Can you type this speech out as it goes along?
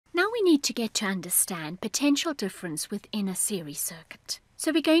we need to get to understand potential difference within a series circuit.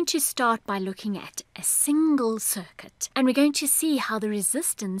 So we're going to start by looking at a single circuit, and we're going to see how the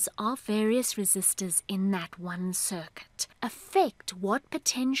resistance of various resistors in that one circuit affect what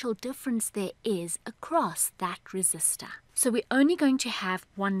potential difference there is across that resistor. So we're only going to have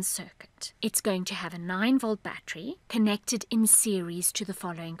one circuit. It's going to have a 9-volt battery connected in series to the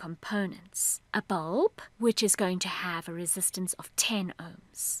following components. A bulb, which is going to have a resistance of 10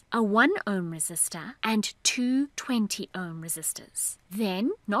 ohms. A 1 ohm resistor and two 20 ohm resistors.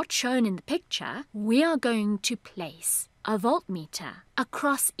 Then, not shown in the picture, we are going to place a voltmeter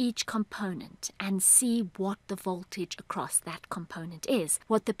across each component and see what the voltage across that component is,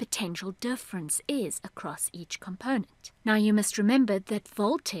 what the potential difference is across each component. Now you must remember that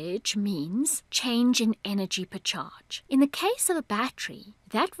voltage means change in energy per charge. In the case of a battery,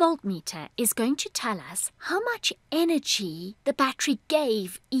 that voltmeter is going to tell us how much energy the battery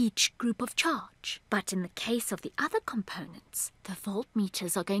gave each group of charge. But in the case of the other components, the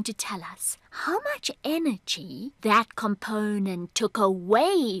voltmeters are going to tell us how much energy that component took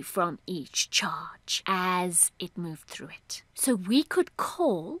away from each charge as it moved through it. So we could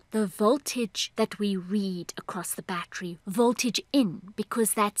call the voltage that we read across the battery voltage in,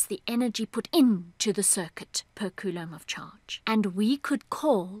 because that's the energy put into the circuit per coulomb of charge. And we could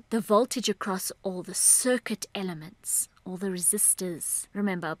call the voltage across all the circuit elements, all the resistors.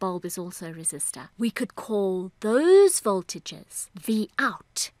 Remember, a bulb is also a resistor. We could call those voltages V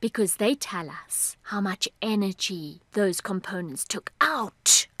out, because they tell us how much energy those components took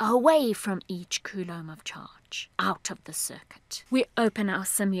out, away from each coulomb of charge, out of the circuit. We open our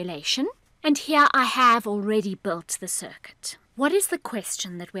simulation, and here I have already built the circuit. What is the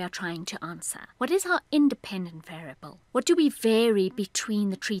question that we are trying to answer? What is our independent variable? What do we vary between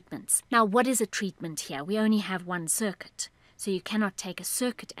the treatments? Now, what is a treatment here? We only have one circuit. So you cannot take a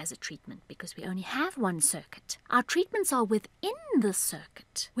circuit as a treatment because we only have one circuit. Our treatments are within the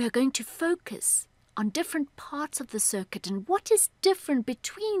circuit. We are going to focus on different parts of the circuit and what is different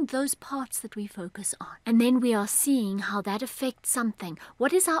between those parts that we focus on. And then we are seeing how that affects something.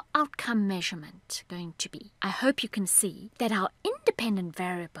 What is our outcome measurement going to be? I hope you can see that our independent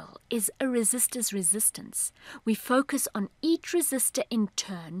variable is a resistor's resistance. We focus on each resistor in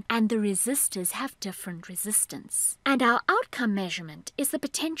turn, and the resistors have different resistance. And our outcome measurement is the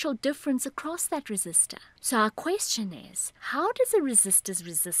potential difference across that resistor. So our question is, how does a resistor's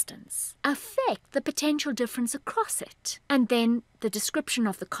resistance affect the potential difference across it? And then the description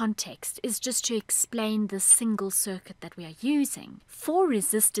of the context is just to explain the single circuit that we are using. 4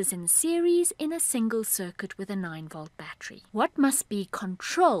 resistors in series in a single circuit with a 9-volt battery. What must be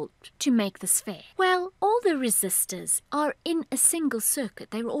controlled to make this fair? Well, all the resistors are in a single circuit.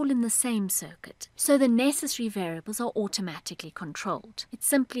 They're all in the same circuit. So the necessary variables are automatically controlled. It's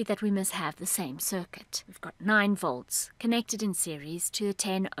simply that we must have the same circuit. We've got 9 volts connected in series to the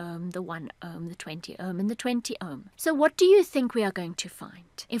 10 ohm, the 1 ohm, the 20 ohm, and the 20 ohm. So what do you think we are going to find?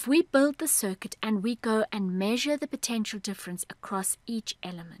 If we build the circuit and we go and measure the potential difference across each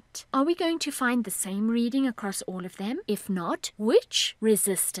element, are we going to find the same reading across all of them? If not, which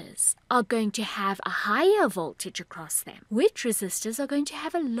resistors are going to have a higher voltage across them? Which resistors are going to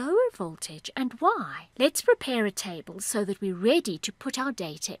have a lower voltage, and why? Let's prepare a table so that we're ready to put our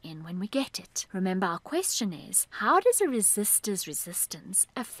data in when we get it. Remember, our question is, how does a resistor's resistance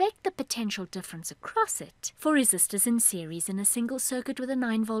affect the potential difference across it for resistors in series in a single circuit with a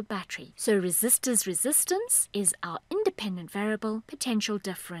 9-volt battery? So resistor's resistance is our independent variable, potential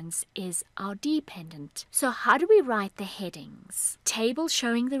difference is our dependent. So how do we write the headings? Table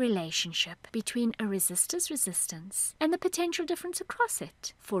showing the relationship between a resistor's resistance and the potential difference across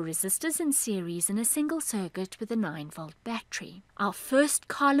it for resistors in series in a single circuit with a 9-volt battery. Our first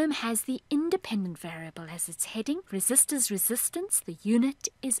column has the independent variable as its heading, resistor's resistance, the unit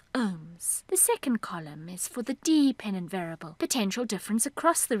is ohms. The second column is for the dependent variable, potential difference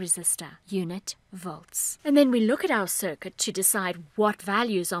across the resistor, unit volts. And then we look at our circuit to decide what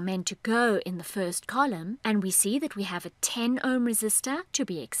values are meant to go in the first column, and we see that we have a 10 ohm resistor, to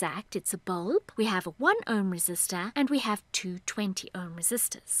be exact, it's a bulb. We have a 1 ohm resistor, and we have two 20 ohm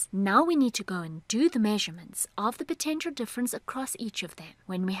resistors. Now we need to go and do the measurements of the potential difference across each of them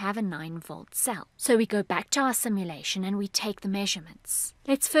when we have a 9-volt cell. So we go back to our simulation and we take the measurements.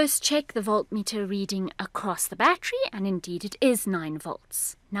 Let's first check the voltmeter reading across the battery, and indeed it is 9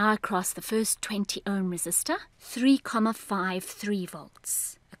 volts. Now across the first 20 ohm resistor, 3,53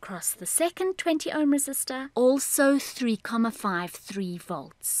 volts. Across the second 20 ohm resistor, also 3,53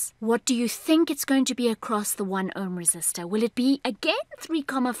 volts. What do you think it's going to be across the 1 ohm resistor? Will it be again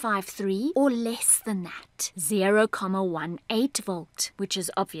 3,53 or less than that? 0,18 volt, which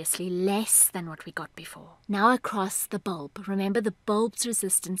is obviously less than what we got before. Now across the bulb, remember the bulb's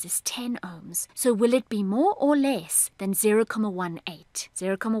resistance is 10 ohms, so will it be more or less than 0,18?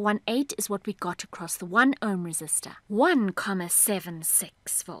 0,18 is what we got across the 1 ohm resistor.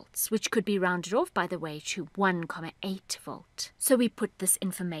 1,76 volts, which could be rounded off, by the way, to 1,8 volt. So we put this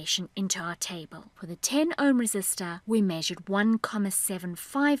information into our table. For the 10 ohm resistor, we measured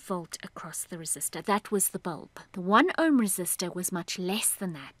 1,75 volt across the resistor. That was the bulb. The 1 ohm resistor was much less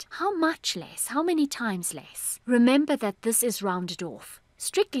than that. How much less? How many times less? Remember that this is rounded off.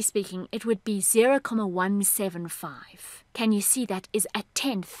 Strictly speaking, it would be 0,175. Can you see that is a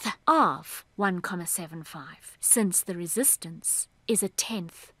tenth of 1,75? Since the resistance is a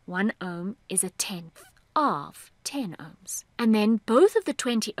tenth, 1 ohm is a tenth of 10 ohms. And then both of the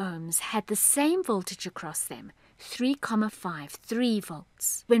 20 ohms had the same voltage across them, 3,53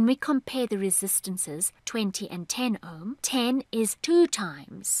 volts. When we compare the resistances, 20 and 10 ohm, 10 is 2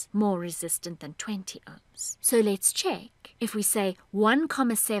 times more resistant than 20 ohms. So let's check. If we say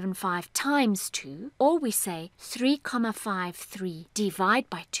 1,75 times 2, or we say 3,53 divide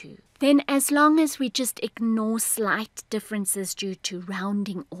by 2, then as long as we just ignore slight differences due to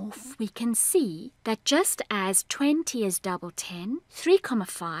rounding off, we can see that just as 20 is double 10,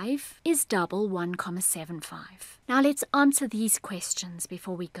 3,5 is double 1,75. Now let's answer these questions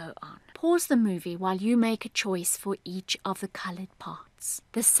before we go on. Pause the movie while you make a choice for each of the colored parts.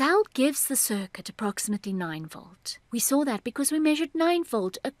 The cell gives the circuit approximately 9 volt. We saw that because we measured 9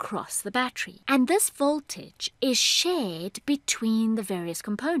 volt across the battery. And this voltage is shared between the various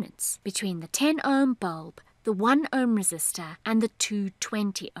components, between the 10 ohm bulb, the 1 ohm resistor and the two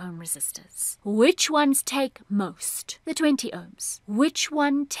 20 ohm resistors. Which ones take most? The 20 ohms. Which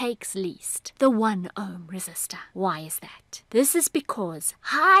one takes least? The 1 ohm resistor. Why is that? This is because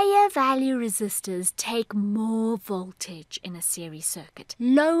higher value resistors take more voltage in a series circuit.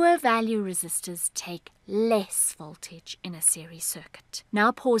 Lower value resistors take less voltage in a series circuit.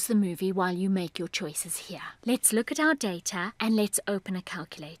 Now pause the movie while you make your choices here. Let's look at our data and let's open a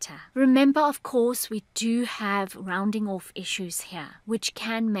calculator. Remember, of course, we do have rounding off issues here, which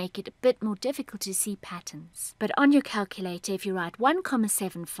can make it a bit more difficult to see patterns. But on your calculator, if you write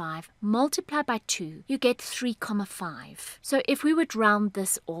 1,75 multiply by 2, you get 3,5. So if we would round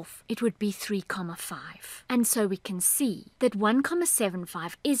this off, it would be 3,5. And so we can see that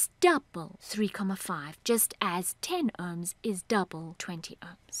 1,75 is double 3,5, just as 10 ohms is double 20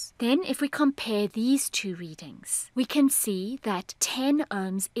 ohms. Then if we compare these two readings, we can see that 10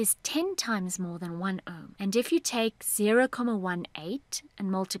 ohms is 10 times more than 1 ohm. And if you take 0,18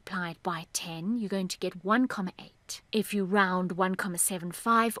 and multiply it by 10, you're going to get 1,8. If you round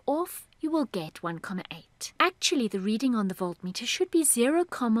 1,75 off, you will get 1,8. Actually, the reading on the voltmeter should be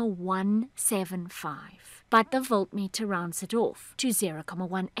 0,175. But the voltmeter rounds it off to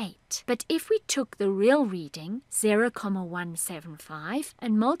 0,18. But if we took the real reading, 0,175,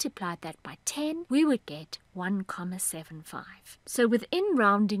 and multiplied that by 10, we would get 1,75. So within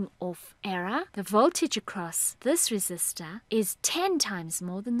rounding off error, the voltage across this resistor is 10 times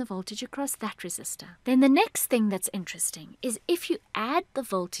more than the voltage across that resistor. Then the next thing that's interesting is if you add the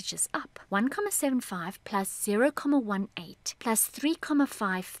voltages up, 1,75 plus 0,18 plus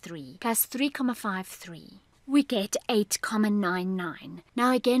 3,53 plus 3,53, we get 8,99.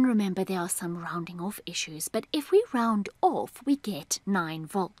 Now again, remember there are some rounding off issues, but if we round off, we get 9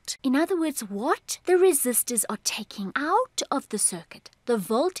 volt. In other words, what the resistors are taking out of the circuit, the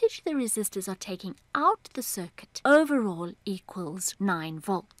voltage the resistors are taking out the circuit, overall equals 9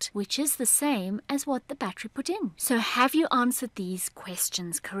 volt, which is the same as what the battery put in. So have you answered these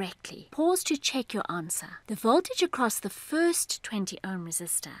questions correctly? Pause to check your answer. The voltage across the first 20 ohm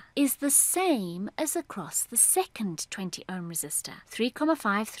resistor is the same as across the second 20 ohm resistor,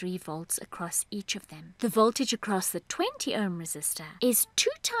 3,53 volts across each of them. The voltage across the 20 ohm resistor is 2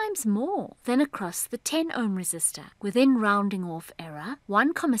 times more than across the 10 ohm resistor. Within rounding off error,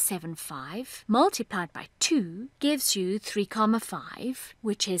 1,75 multiplied by 2 gives you 3,5,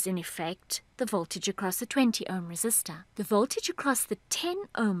 which is in effect the voltage across the 20 ohm resistor. The voltage across the 10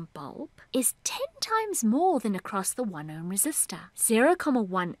 ohm bulb is 10 times more than across the 1 ohm resistor.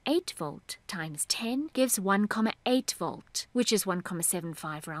 0,18 volt times 10 gives 1,8 volt, which is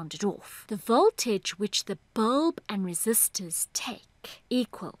 1,75 rounded off. The voltage which the bulb and resistors take take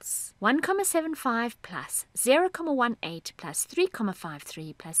equals 1,75 plus 0,18 plus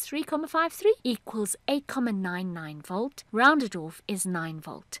 3,53 plus 3,53 equals 8,99 volt. Rounded off is 9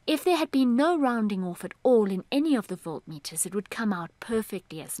 volt. If there had been no rounding off at all in any of the voltmeters, it would come out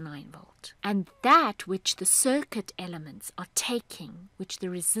perfectly as 9 volt. And that which the circuit elements are taking, which the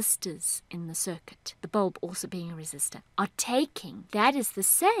resistors in the circuit, the bulb also being a resistor, are taking, that is the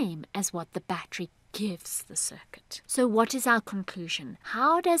same as what the battery gives the circuit. So what is our conclusion?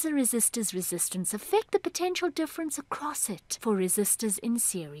 How does a resistor's resistance affect the potential difference across it for resistors in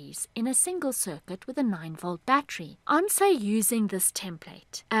series in a single circuit with a 9-volt battery? Answer using this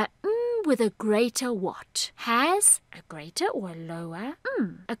template. With a greater what has a greater or a lower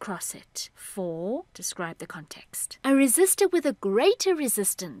across it. 4. Describe the context. A resistor with a greater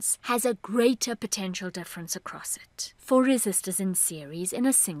resistance has a greater potential difference across it for resistors in series in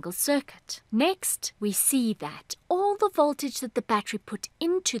a single circuit. Next, we see that all the voltage that the battery put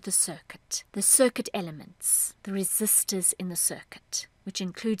into the circuit elements, the resistors in the circuit, which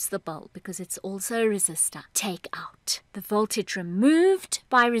includes the bulb because it's also a resistor, take out. The voltage removed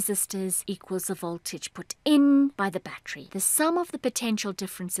by resistors equals the voltage put in by the battery. The sum of the potential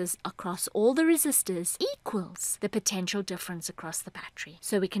differences across all the resistors equals the potential difference across the battery.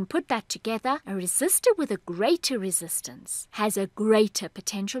 So we can put that together. A resistor with a greater resistance has a greater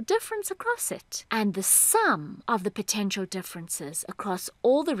potential difference across it. And the sum of the potential differences across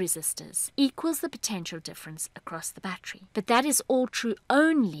all the resistors equals the potential difference across the battery. But that is all true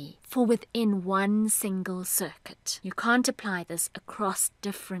only for within one single circuit. You can't apply this across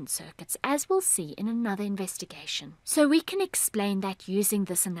different circuits, as we'll see in another investigation. So we can explain that using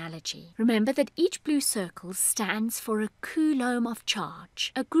this analogy. Remember that each blue circle stands for a coulomb of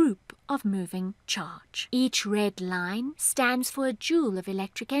charge, a group of moving charge. Each red line stands for a joule of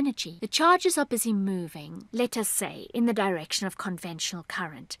electric energy. The charges are busy moving, let us say, in the direction of conventional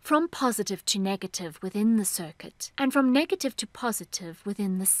current, from positive to negative within the circuit, and from negative to positive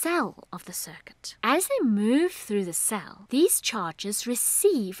within the cell of the circuit. As they move through the cell, these charges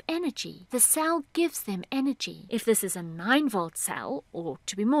receive energy. The cell gives them energy. If this is a 9-volt cell, or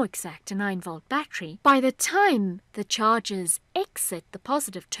to be more exact, a 9-volt battery, by the time the charges exit the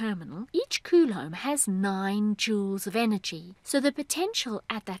positive terminal, each coulomb has 9 joules of energy. So the potential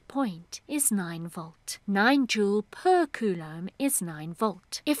at that point is 9 volt. 9 joule per coulomb is 9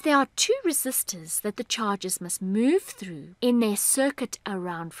 volt. If there are 2 resistors that the charges must move through in their circuit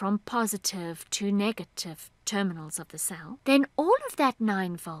around from positive to negative terminals of the cell, then all of that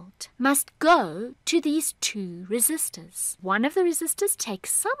 9 volt must go to these 2 resistors. One of the resistors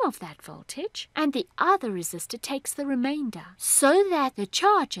takes some of that voltage and the other resistor takes the remainder, so that the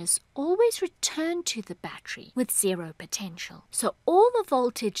charges always return to the battery with 0 potential. So all the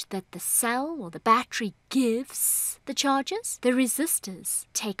voltage that the cell or the battery gives the charges, the resistors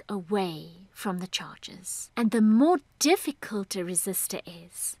take away from the charges. And the more difficult a resistor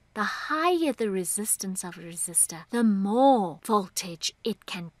is, the higher the resistance of a resistor, the more voltage it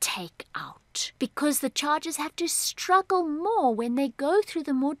can take out. Because the charges have to struggle more when they go through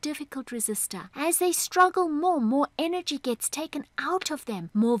the more difficult resistor. As they struggle more energy gets taken out of them,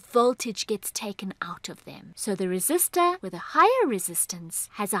 more voltage gets taken out of them. So the resistor with a higher resistance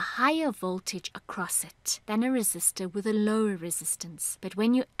has a higher voltage across it than a resistor with a lower resistance. But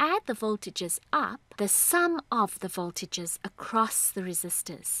when you add the voltages up, the sum of the voltages across the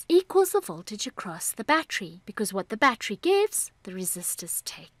resistors equals the voltage across the battery, because what the battery gives, the resistors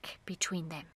take between them.